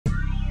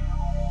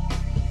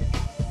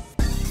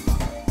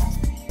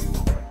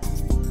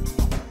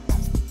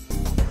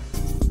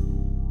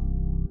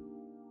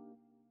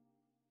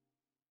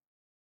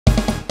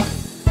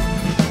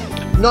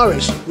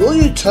Norris, will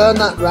you turn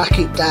that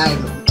racket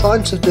down? I'm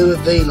trying to do a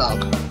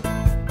vlog.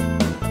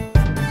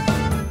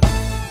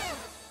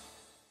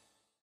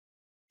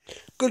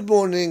 Good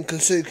morning,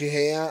 Kasuki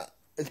here.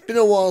 It's been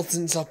a while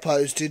since I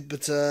posted,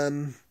 but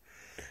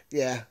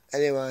yeah,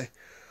 anyway.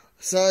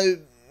 So,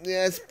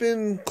 yeah, it's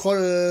been quite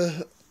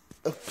a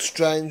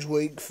strange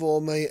week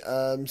for me.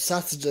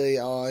 Saturday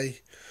I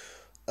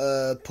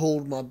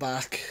pulled my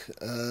back.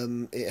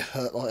 It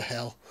hurt like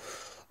hell.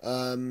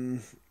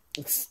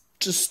 It's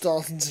just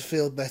starting to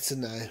feel better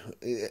now.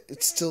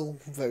 It's still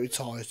very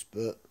tight,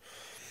 but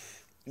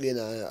you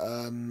know,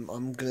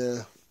 I'm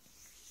gonna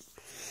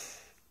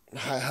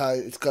how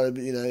it's gotta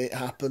be. You know, it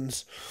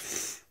happens.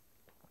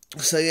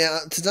 So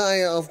yeah,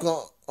 today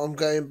I'm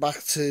going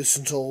back to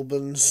St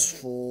Albans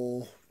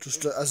for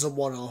just as a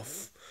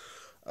one-off,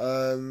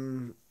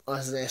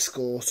 as an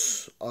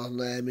escort on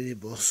their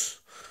minibus.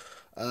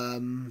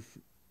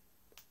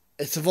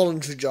 It's a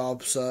voluntary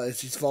job, so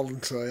it's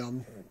voluntary.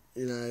 I'm,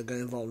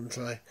 going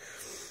voluntary.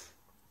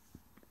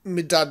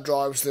 My dad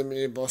drives the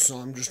minibus, and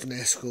I'm just an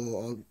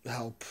escort. I'll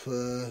help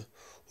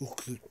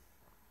hook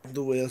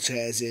the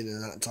wheelchairs in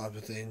and that type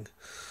of thing.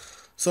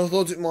 So I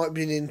thought it might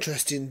be an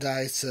interesting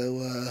day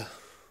to.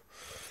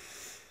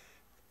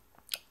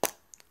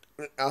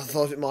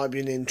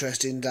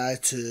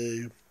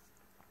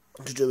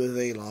 To do a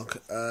vlog.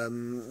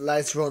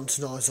 Later on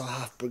tonight I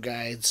have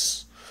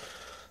brigades.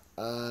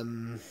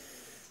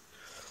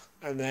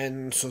 And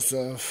then sort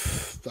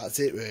of that's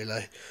it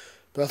really.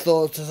 But I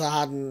thought as I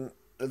hadn't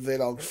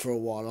vlogged for a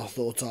while, I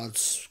thought I'd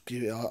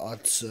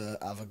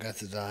have a go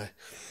today.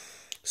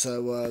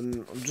 So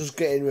I'm just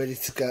getting ready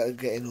to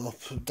getting up.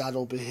 Dad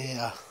will be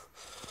here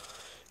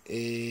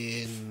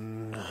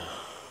in.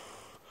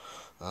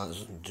 That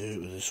doesn't do it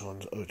with this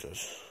one. Oh, it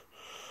does.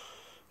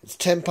 It's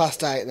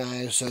 8:10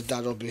 now, so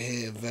Dad will be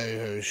here very,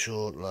 very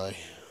shortly.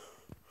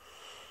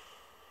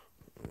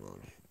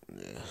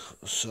 Yeah,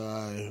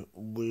 so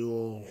we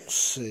will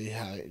see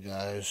how it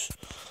goes.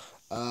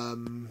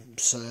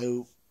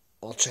 So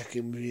I'll check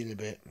in with you in a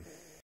bit.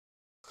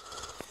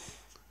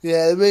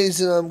 Yeah, the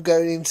reason I'm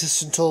going into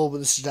St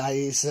Albans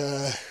today is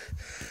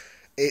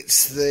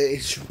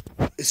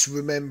it's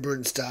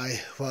Remembrance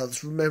Day. Well,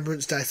 it's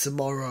Remembrance Day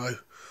tomorrow.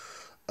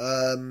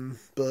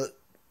 But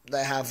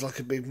they have like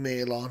a big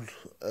meal on,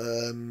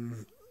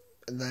 and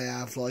they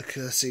have like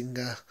a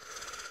singer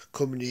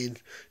coming in.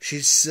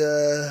 She's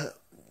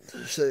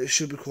so it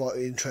should be quite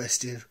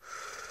interesting.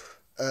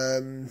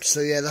 So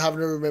yeah, they're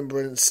having a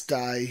Remembrance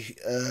Day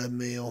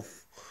meal.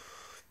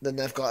 Then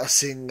they've got a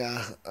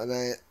singer,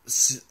 and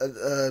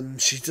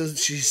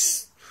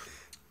she's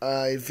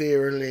a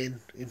Vera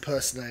Lynn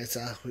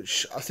impersonator,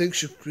 which I think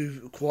should be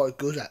quite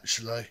good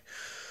actually.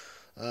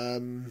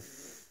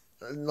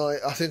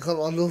 Like I think I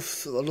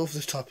love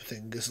this type of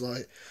thing because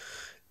like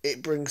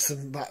it brings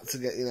them back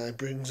together,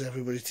 brings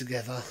everybody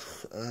together.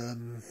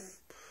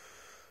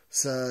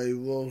 So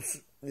well,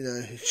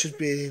 it should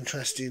be an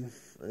interesting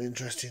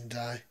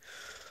day.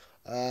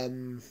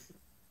 I'm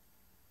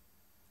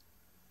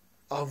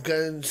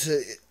going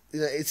to,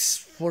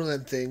 it's one of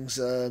them things.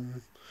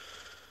 I'm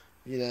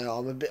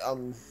a bit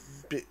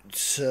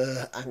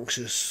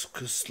anxious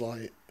because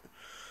like,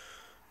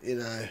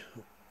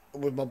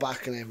 with my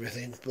back and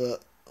everything,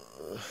 but.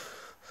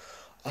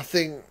 I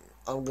think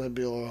I'm going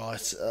to be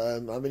alright. I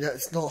mean,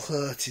 it's not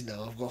hurting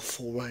now. I've got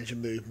full range of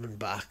movement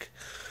back.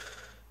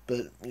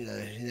 But, you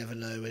never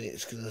know when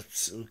it's going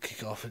to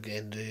kick off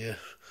again, do you?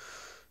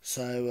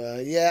 So,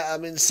 yeah, I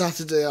mean,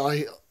 Saturday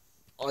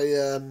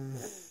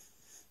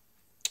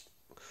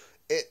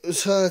it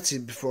was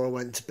hurting before I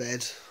went to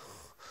bed.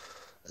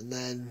 And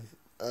then,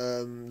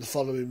 the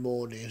following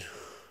morning,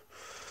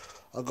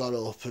 I got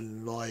up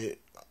and, like,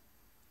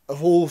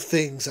 of all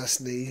things, I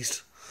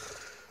sneezed.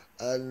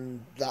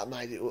 And that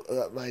made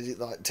it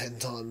like 10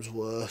 times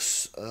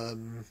worse.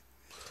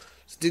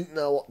 Didn't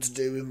know what to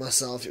do with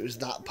myself. It was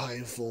that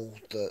painful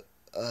that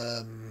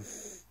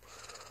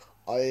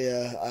I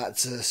had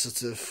to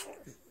sort of.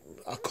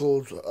 I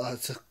called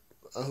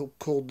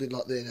the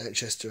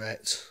NHS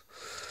direct.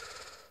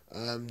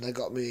 They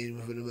got me in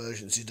with an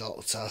emergency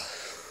doctor,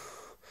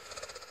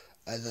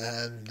 and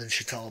then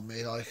she told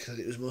me like that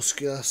it was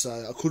muscular, so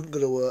I couldn't go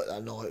to work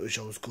that night, which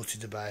I was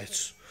gutted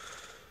about.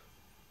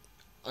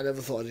 I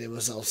never thought I'd hear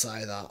myself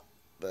say that,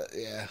 but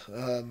yeah,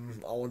 I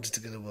wanted to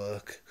go to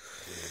work.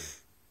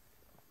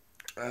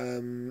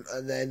 And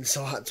then,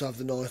 so I had to have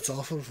the night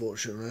off,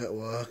 unfortunately, at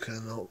work,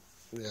 and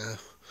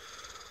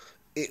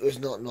it was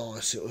not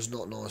nice. It was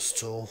not nice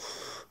at all.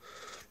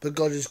 But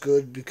God is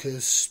good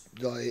because,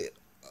 like,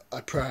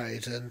 I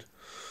prayed, and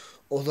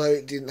although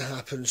it didn't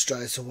happen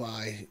straight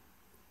away,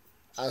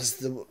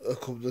 as a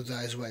couple of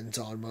days went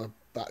on, my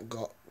back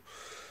got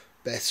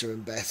better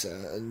and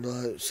better, and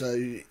so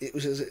it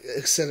was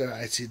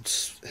accelerated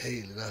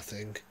healing, I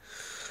think.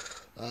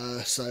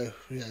 So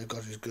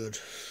God is good.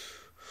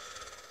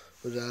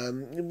 But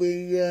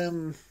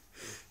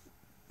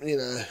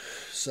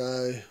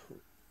so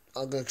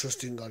I'm going to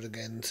trust in God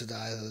again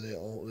today that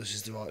this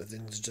is the right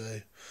thing to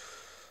do.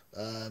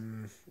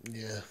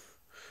 Yeah,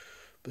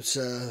 but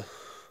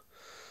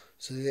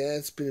So yeah,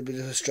 it's been a bit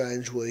of a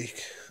strange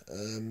week.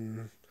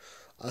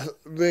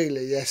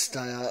 Really,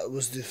 yesterday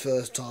was the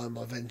first time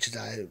I ventured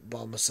out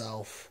by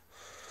myself,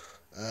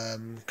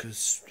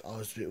 because I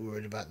was a bit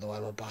worried about the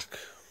way my back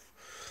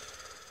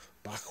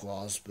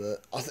was.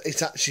 But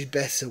it's actually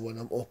better when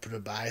I'm up and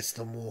about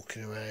and I'm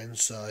walking around.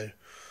 So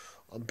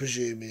I'm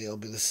presuming it'll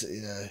be that's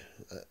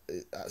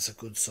a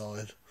good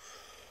sign.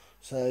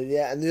 So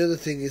yeah, and the other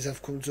thing is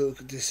I've come to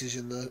a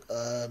decision that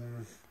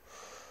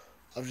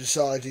I've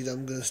decided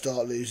I'm going to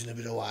start losing a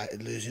bit of weight,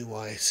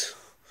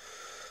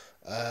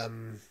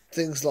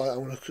 things like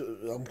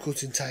I'm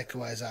cutting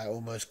takeaways out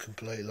almost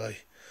completely.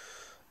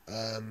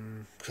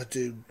 'Cause I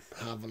do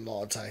have a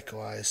lot of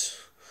takeaways,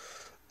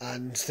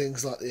 and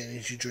things like the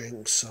energy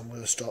drinks, I'm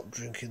going to stop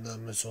drinking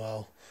them as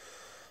well.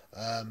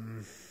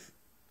 And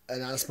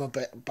as my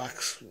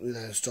back,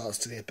 starts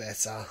to get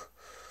better,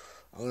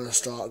 I'm going to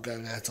start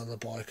going out on the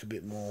bike a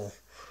bit more.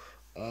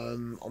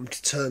 I'm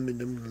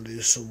determined I'm going to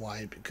lose some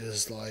weight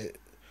because,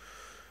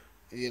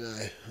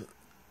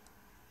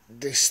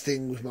 this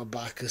thing with my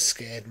back has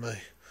scared me.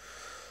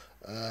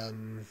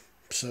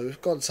 So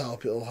with God's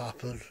help, it'll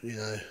happen,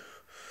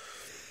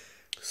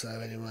 So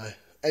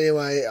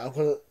anyway,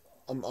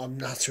 I'm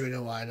nattering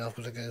away and I've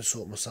got to go and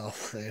sort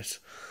myself out.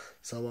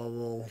 So I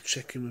will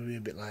check in with you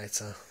a bit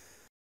later.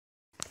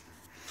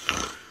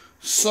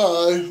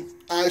 So,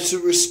 out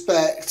of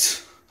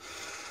respect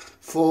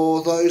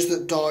for those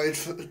that died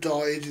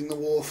in the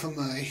war for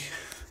me,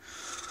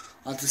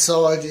 I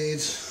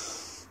decided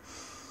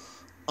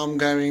I'm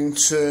going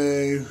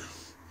to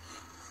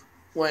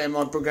wear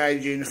my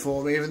brigade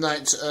uniform, even though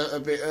it's a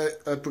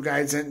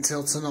brigade's ain't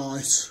until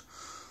tonight.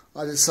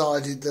 I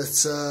decided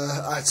that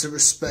out of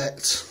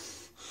respect,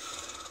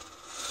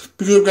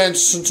 because I'm going to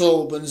St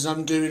Albans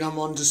and I'm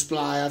on display,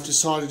 I've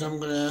decided I'm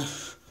going to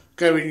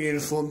go in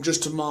uniform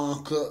just to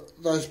mark that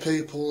those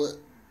people that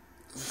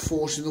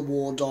fought in the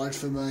war died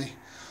for me.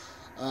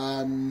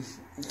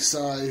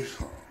 So,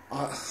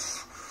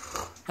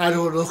 how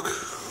do I look?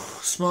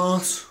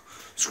 Smart?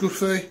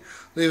 Scruffy?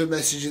 Leave a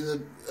message in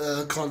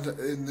the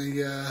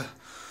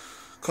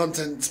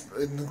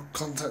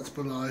contacts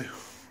below.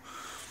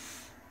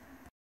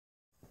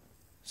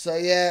 So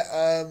yeah,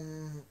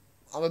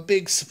 I'm a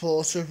big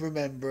supporter of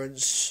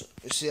Remembrance.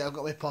 You see, I've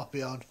got my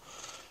poppy on.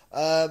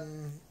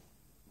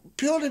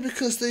 Purely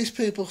because these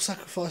people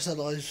sacrificed their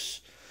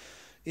lives,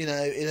 in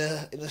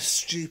a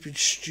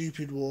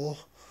stupid war.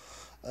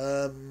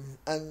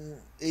 And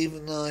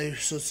even though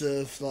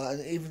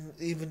and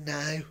even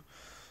now,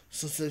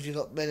 you've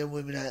got men and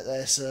women out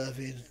there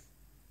serving,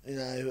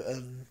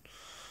 and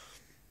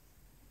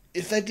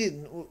if they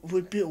didn't,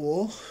 we'd be at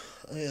war,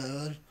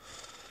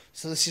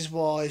 So this is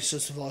why I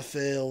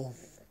feel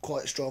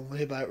quite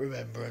strongly about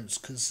Remembrance,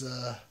 because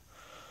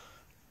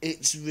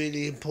it's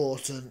really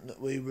important that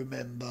we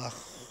remember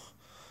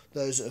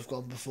those that have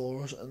gone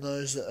before us and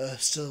those that are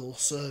still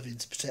serving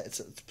to protect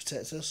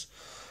us.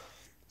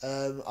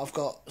 I've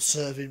got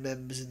serving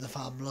members in the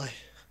family,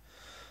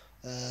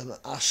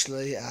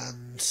 Ashley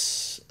and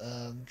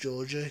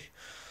Georgie.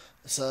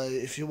 So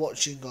if you're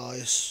watching,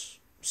 guys,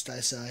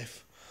 stay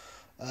safe.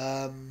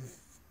 And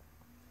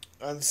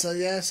so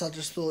yes, I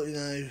just thought,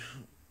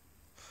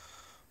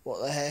 what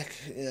the heck,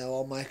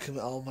 I'll make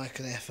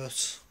an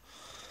effort.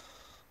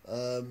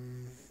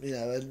 And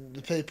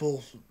the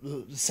people,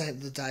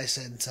 the day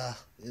centre,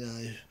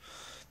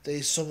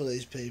 some of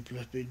these people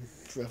have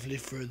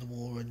lived through the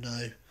war and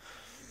know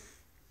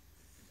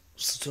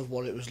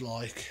what it was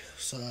like.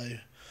 So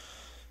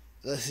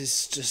this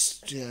is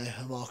just,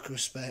 a mark of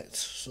respect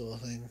sort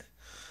of thing.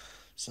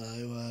 So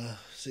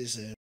see you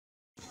soon.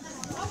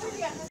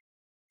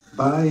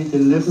 By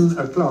 11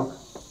 o'clock,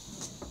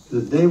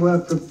 they were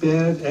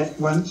prepared at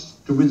once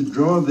to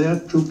withdraw their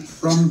troops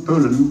from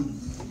Poland.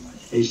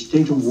 A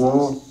state of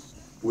war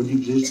would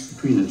exist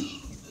between us.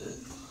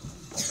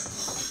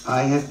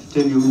 I have to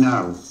tell you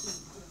now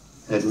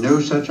that no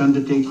such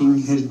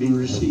undertaking has been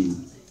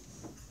received,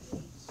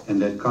 and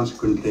that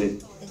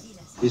consequently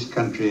this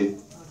country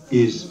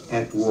is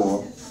at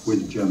war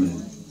with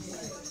Germany.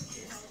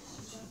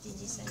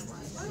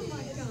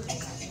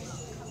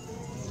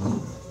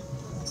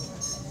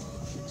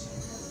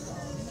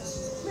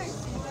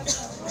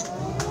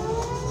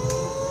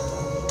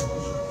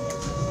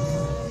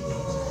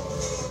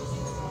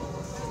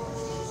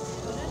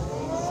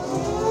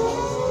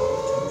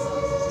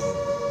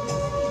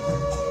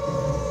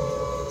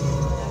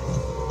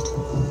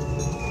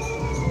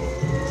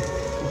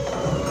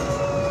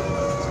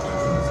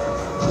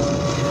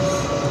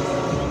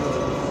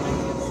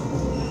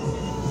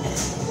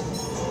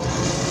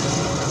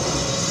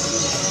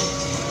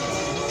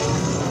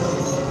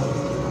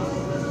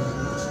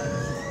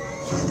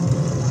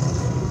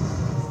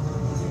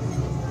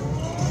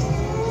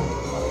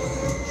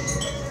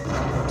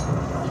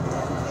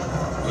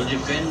 We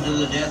defend to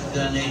the death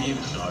their native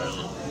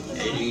soil,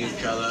 aiding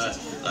each other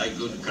like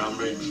good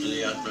comrades to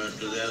the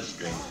utmost of their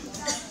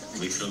strength.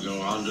 We shall go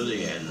on to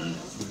the end.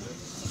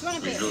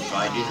 We shall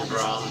fight in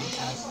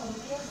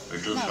France. We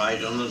shall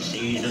fight on the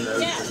seas and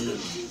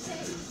oceans.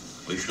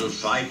 We shall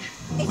fight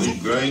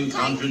with growing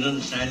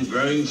confidence and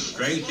growing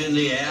strength in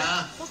the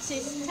air.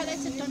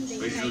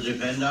 We shall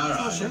defend our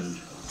island,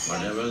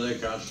 whatever the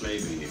cost may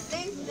be. We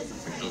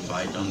shall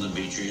fight on the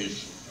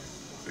beaches.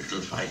 We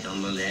shall fight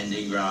on the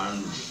landing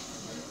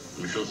grounds.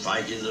 We shall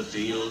fight in the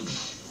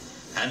fields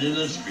and in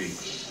the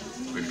streets.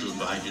 We shall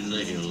fight in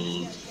the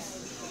hills.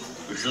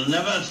 We shall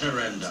never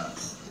surrender.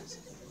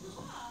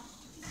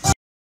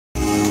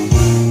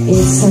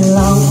 It's a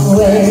long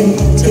way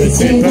to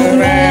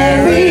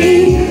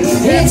Tipperary.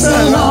 It's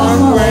a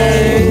long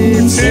way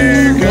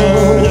to go.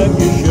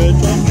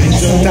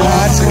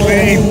 That's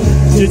clean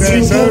To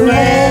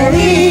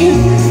Tipperary,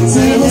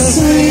 to the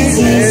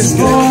sweetest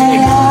boy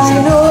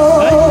I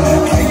know.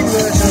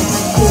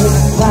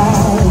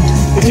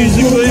 Goodbye, It is a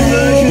good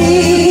version.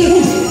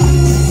 lady.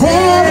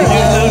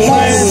 Farewell,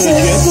 let's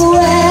just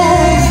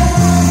swear.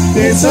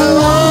 It's a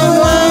long,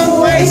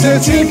 long way to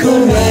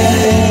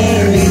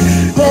Tipperary.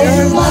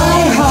 But my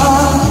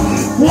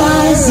heart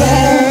lies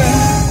there.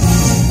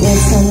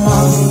 It's a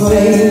long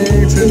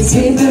way to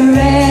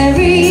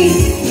Tipperary.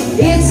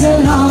 It's a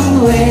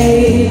long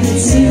way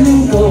to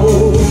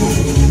go.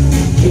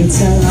 It's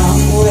a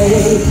long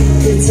way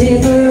to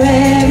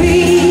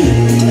Tipperary,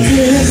 to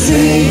the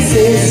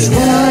sweetest boy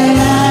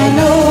I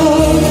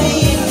know.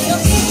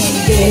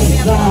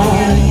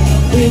 Goodbye,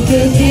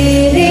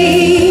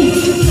 Piccadilly.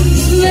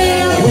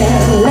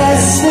 Farewell,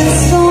 Leicester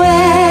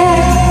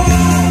Square.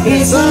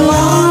 It's a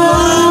long,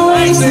 long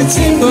way to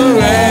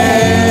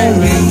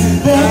Tipperary,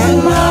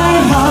 but my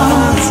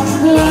heart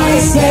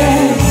lies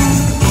there.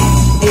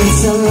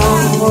 It's a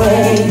long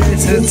way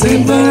to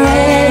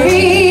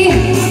Tipperary.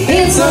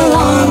 It's a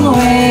long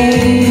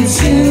way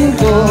to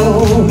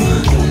go.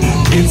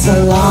 It's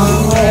a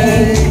long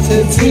way to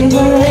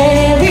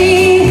Tipperary,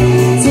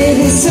 to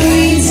the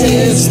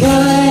sweetest boy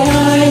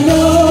I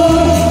know.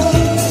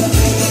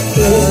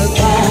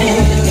 Goodbye,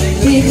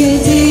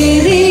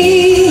 Piccadilly.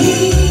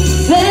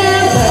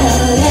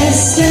 Farewell,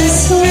 Leicester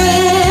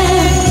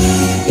Square.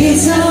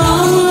 It's a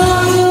long,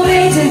 long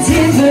way to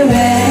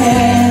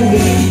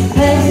Tipperary,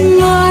 but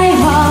my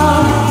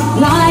heart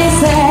lies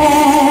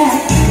there.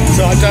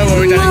 So don't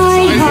worry, Danny.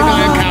 My You're not on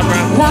heart camera.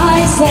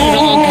 lies You're not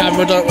on there.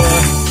 camera, don't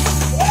worry.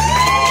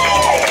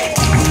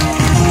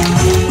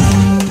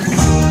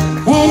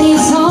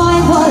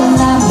 Anytime what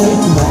love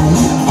would right,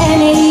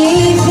 any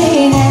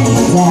evening, any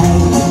day,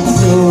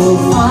 you'll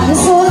find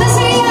us all this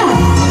here,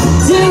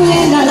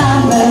 doing the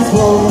Lambeth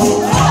Walk.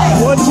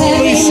 What do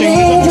you sing?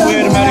 You've got to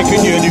wear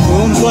American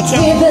uniforms. Watch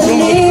out. Give Don't a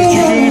wear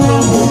British little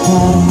uniform. Lambeth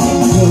Walk.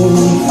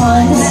 You'll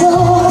find us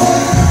all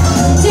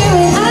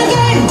doing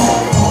again.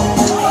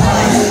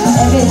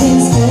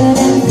 Everything's good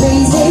and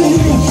pleasing.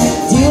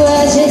 Do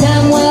as you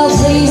damn well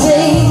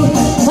pleasing.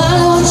 Why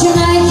don't you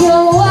make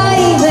your way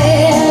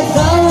there?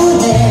 Go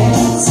there,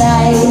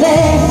 stay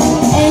there.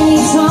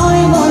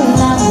 Anytime on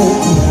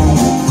Lambeth Way,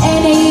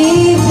 any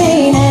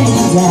evening, any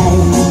day,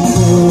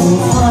 you'll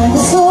find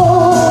us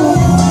all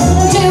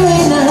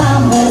doing the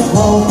Lambeth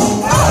Walk.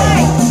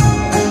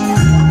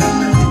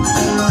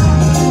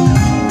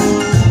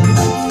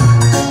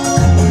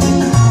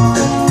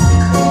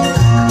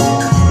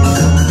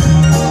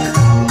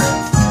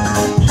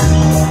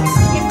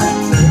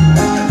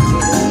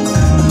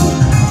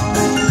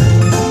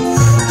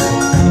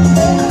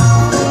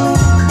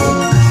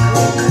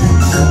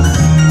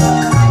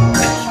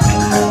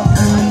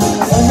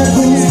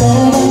 Everything's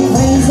good and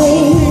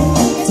crazy.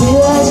 Do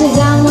as you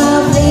damn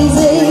well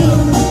pleasing.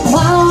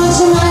 Why don't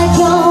you make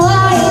your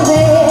way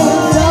there?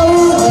 Go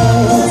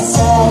there,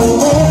 stay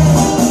there.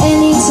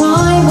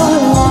 Anytime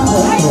on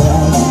Lambeth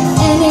Way,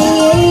 any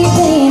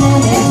evening,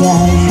 any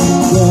day,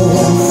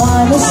 you'll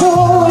find us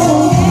all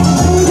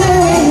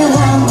doing the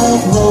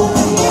Lambeth Walk.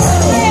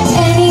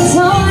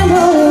 Anytime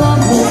on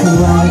Lambeth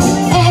Way,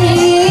 any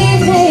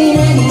evening,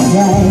 any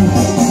day,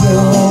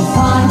 you'll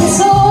find us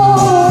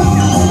all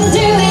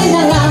doing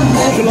the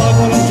Lambeth Would you like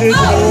one or two to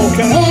walk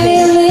out? Every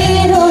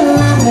little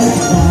Lambeth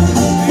Way,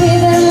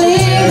 with a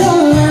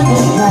little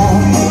Lambeth Way,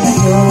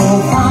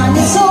 you'll find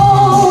us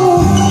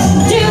all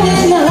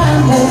doing the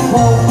Lambeth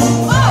Walk.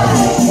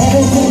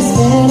 Everything's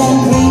good and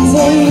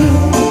pleasing.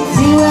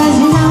 Do as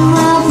you know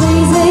how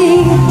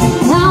pleasing.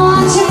 Now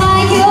won't you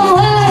make your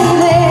way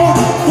there?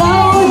 Go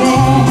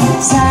there,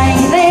 stay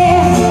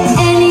there.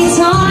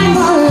 Anytime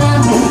on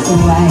Lambeth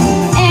Way,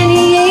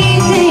 any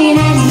evening,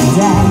 any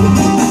day,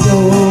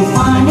 you'll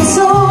find us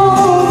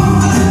all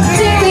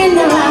doing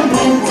the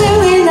Lambeth,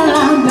 doing the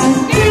Lambeth,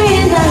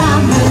 doing the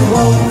Lambeth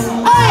Walk.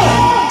 Oi!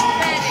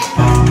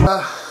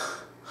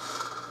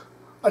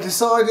 I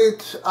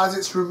decided, as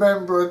it's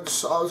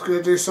Remembrance, I was going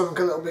to do something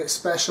a little bit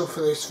special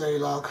for this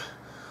vlog,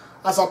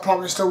 as I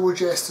promised I would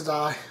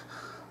yesterday.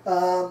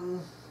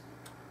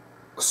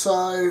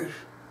 So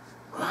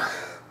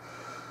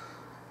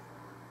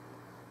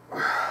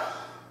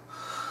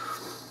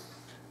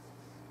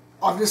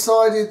I've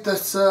decided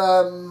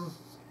that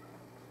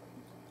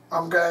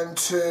I'm going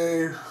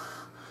to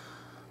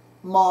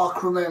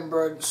mark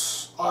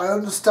Remembrance. I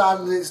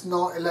understand that it's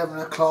not 11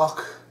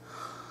 o'clock.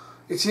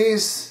 It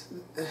is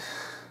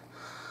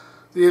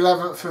the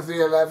 11th of the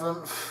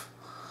 11th.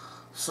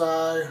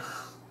 So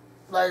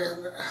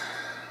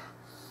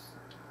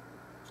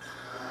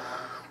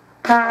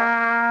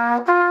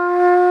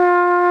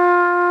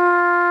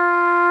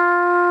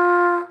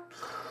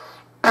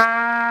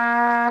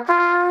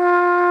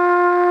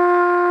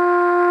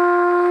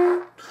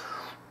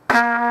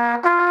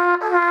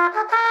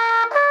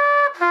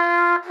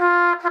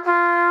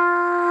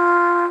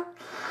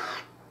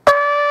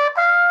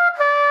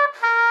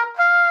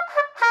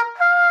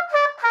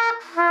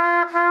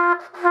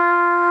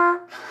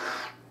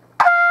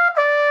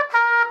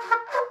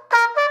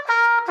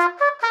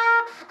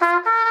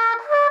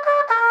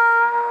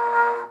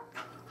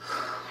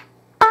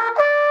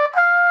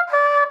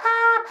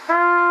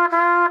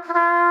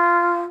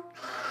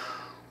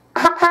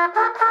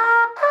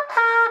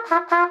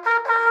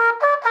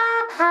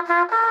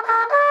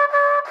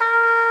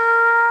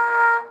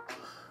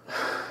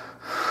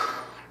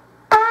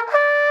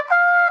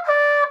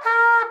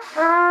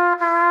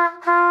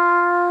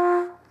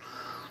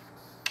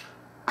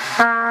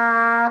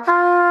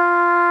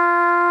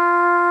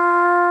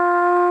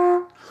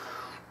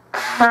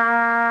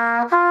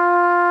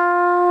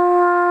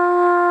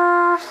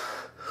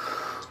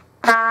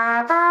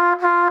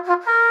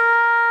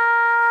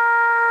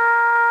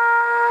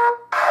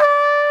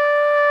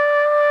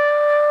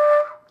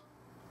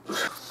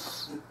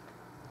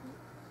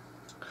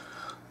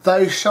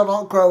they shall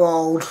not grow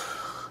old,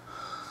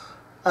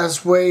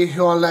 as we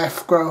who are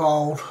left grow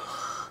old.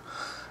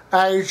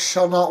 Age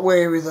shall not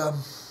weary them,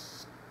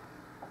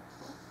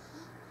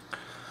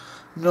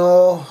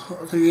 nor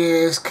the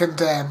years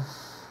condemn.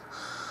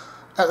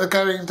 At the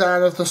going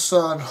down of the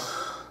sun,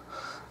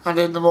 and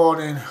in the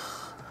morning,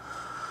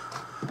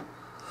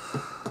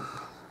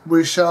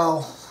 we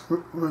shall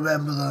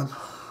remember them.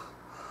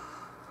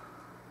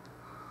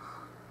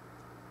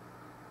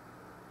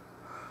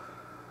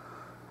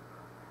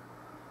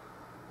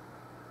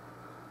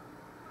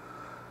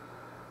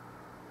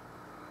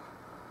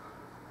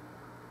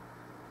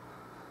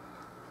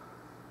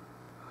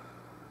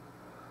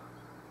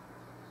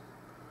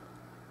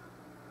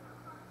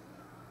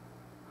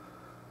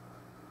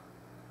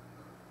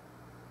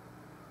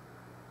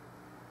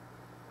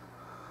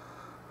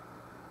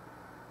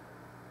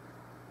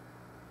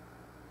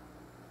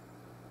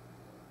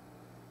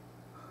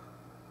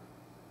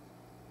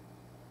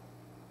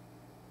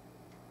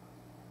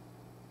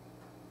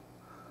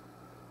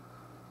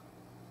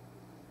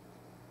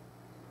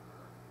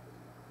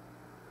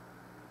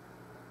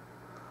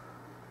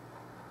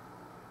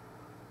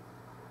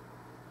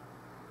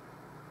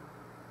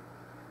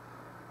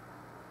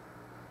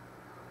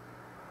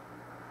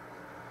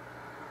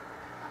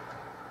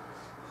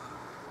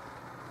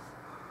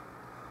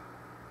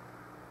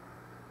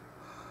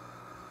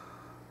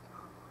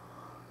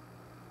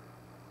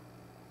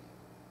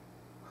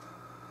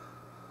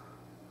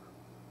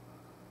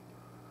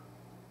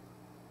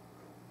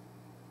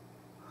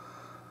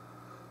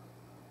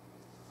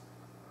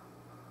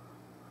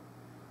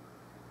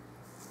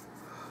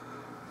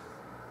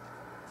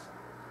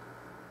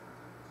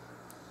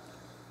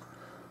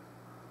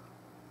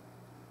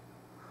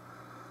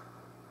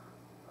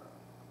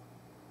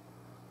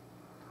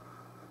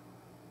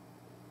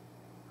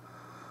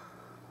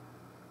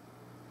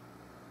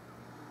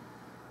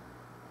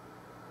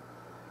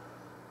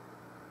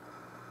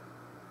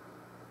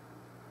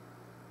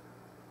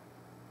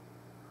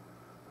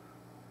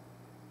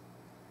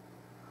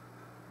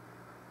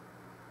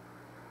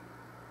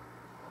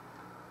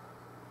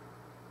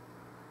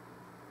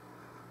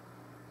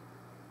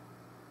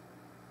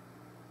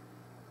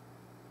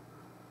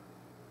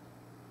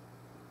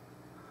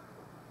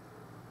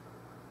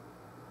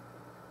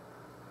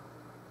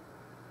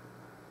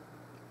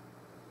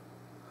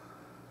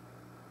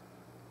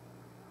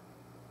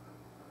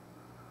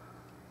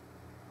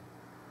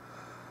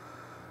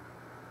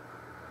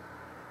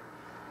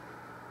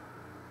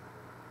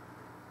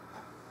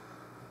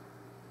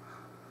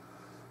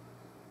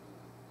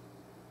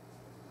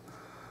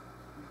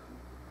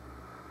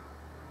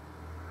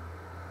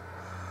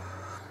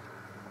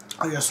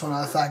 I just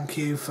want to thank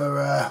you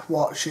for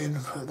watching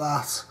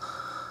that.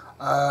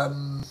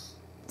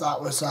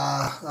 That was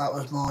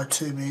my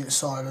 2-minute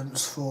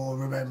silence for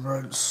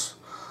Remembrance.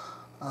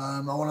 I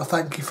want to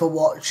thank you for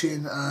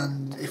watching,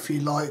 and if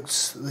you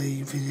liked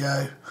the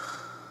video,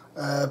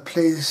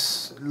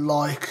 please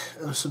like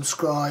and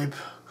subscribe,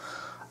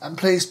 and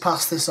please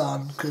pass this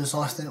on, because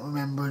I think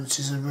Remembrance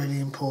is a really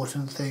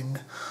important thing.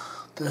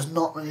 There's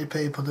not many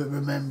people that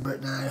remember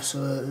it now,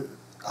 so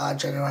our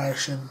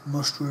generation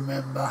must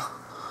remember.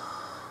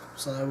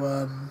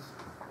 So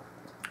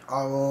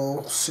I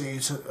will see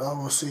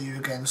you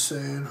again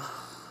soon.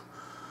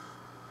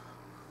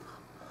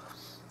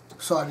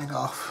 Signing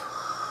off.